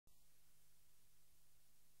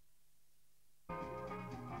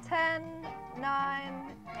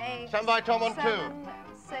Stand by, Tom, on 2. 7,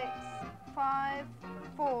 6, 5,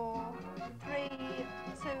 4, 3,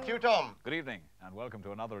 2. Cue, Tom. Good evening and welcome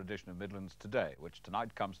to another edition of Midlands Today, which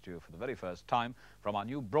tonight comes to you for the very first time from our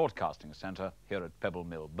new broadcasting centre here at Pebble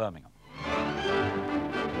Mill, Birmingham.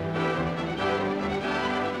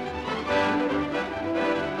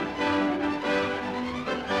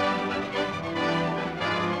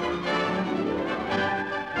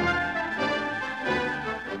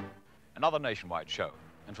 Another nationwide show,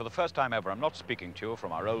 and for the first time ever I'm not speaking to you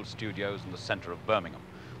from our old studios in the centre of Birmingham,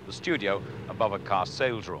 the studio above a car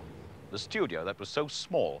sales room, the studio that was so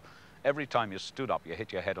small every time you stood up you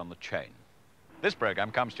hit your head on the chain. This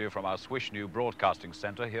programme comes to you from our swish new broadcasting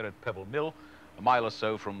centre here at Pebble Mill, a mile or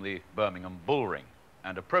so from the Birmingham Bull Ring,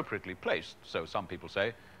 and appropriately placed, so some people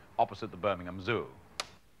say, opposite the Birmingham Zoo.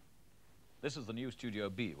 This is the new Studio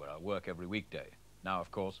B where I work every weekday, now of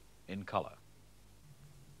course in colour.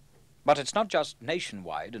 But it's not just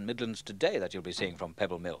Nationwide and Midlands Today that you'll be seeing from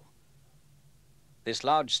Pebble Mill. This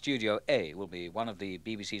large Studio A will be one of the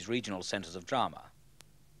BBC's regional centres of drama.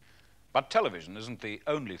 But television isn't the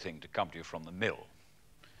only thing to come to you from the mill.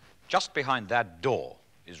 Just behind that door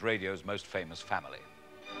is radio's most famous family.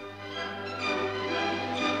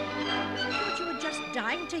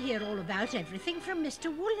 Dying to hear all about everything from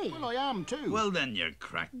Mr. Woolley. Well, I am too. Well, then, you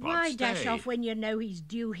crackpot. Why dash off when you know he's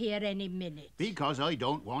due here any minute? Because I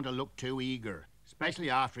don't want to look too eager. Especially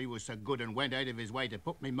after he was so good and went out of his way to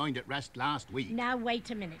put me mind at rest last week. Now, wait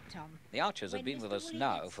a minute, Tom. The Archers have been with us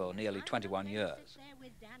now for nearly 21 years.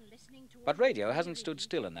 But radio hasn't stood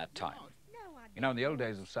still in that time. You know, in the old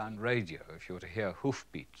days of sound radio, if you were to hear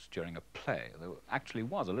hoofbeats during a play, there actually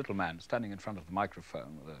was a little man standing in front of the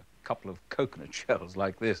microphone with a couple of coconut shells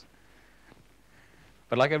like this.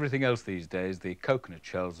 But like everything else these days, the coconut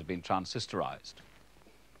shells have been transistorized.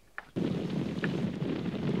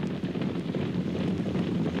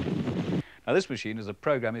 Now, this machine is a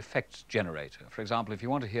program effects generator. For example, if you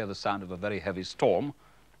want to hear the sound of a very heavy storm,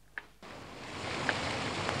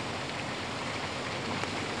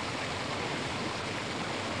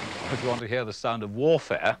 if you want to hear the sound of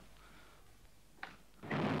warfare,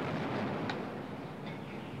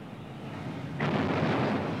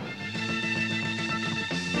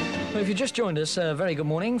 well, if you just joined us, very good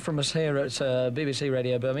morning from us here at BBC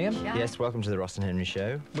Radio Birmingham. Yes, welcome to the Ross and Henry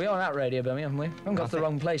Show. We are at Radio Birmingham, haven't we? We haven't got to the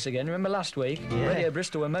wrong place again. Remember last week? Yeah. Radio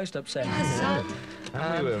Bristol were most upset.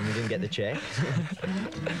 And we were when we didn't get the check.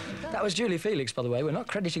 That was Julie Felix, by the way. We're not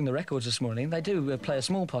crediting the records this morning. They do play a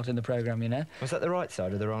small part in the programme, you know. Was that the right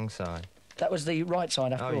side or the wrong side? That was the right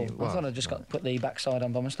side after all. Well, I thought I'd just got put the back side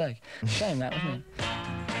on by mistake. Shame that, wasn't it?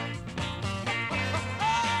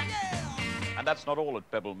 And that's not all at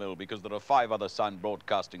Pebble Mill, because there are 5 other sound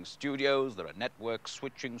broadcasting studios, there are network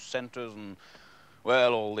switching centres and,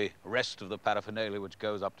 well, all the rest of the paraphernalia which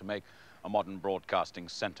goes up to make a modern broadcasting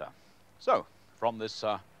centre. So, from this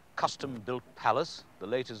custom-built palace, the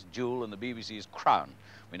latest jewel in the BBC's crown,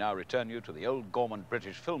 we now return you to the old Gorman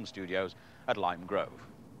British Film Studios at Lime Grove.